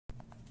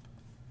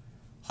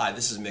Hi,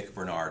 this is Mick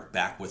Bernard,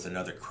 back with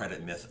another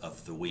credit myth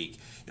of the week.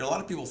 A lot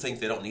of people think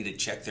they don't need to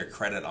check their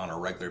credit on a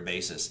regular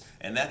basis,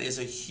 and that is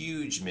a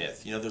huge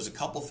myth. There's a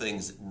couple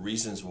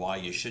reasons why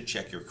you should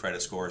check your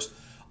credit scores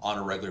on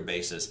a regular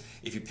basis.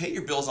 If you pay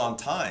your bills on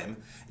time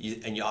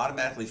and you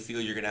automatically feel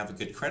you're going to have a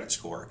good credit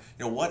score,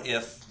 what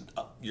if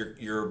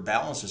your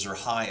balances are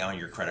high on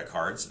your credit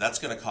cards? That's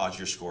going to cause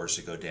your scores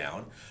to go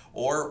down.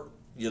 Or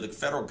the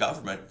federal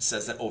government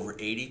says that over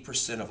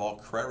 80% of all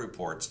credit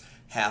reports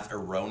have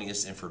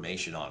erroneous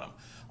information on them.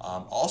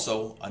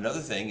 Also, another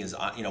thing is,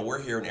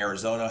 we're here in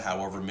Arizona.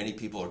 However, many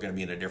people are going to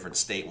be in a different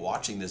state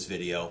watching this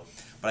video.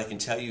 But I can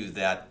tell you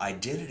that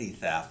identity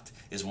theft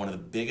is one of the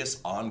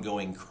biggest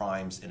ongoing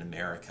crimes in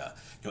America.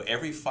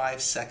 Every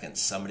 5 seconds,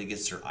 somebody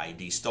gets their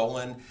ID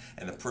stolen,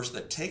 and the person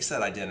that takes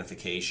that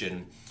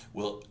identification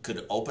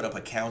could open up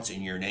accounts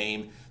in your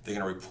name. They're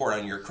going to report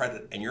on your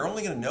credit, and you're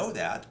only going to know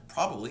that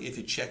probably if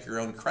you check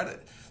your own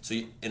credit. So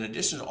in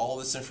addition to all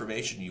this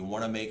information, you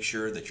want to make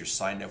sure that you're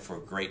signed up for a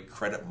great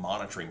credit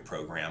monitoring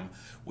program.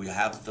 We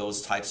have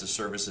those types of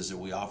services that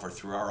we offer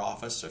through our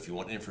office. So if you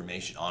want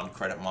information on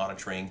credit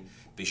monitoring,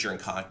 be sure and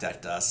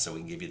contact us so we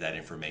can give you that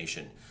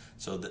information.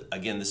 So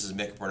again, this is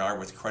Mick Bernard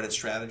with Credit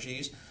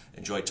Strategies.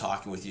 Enjoyed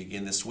talking with you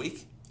again this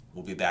week.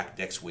 We'll be back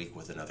next week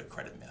with another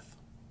credit myth.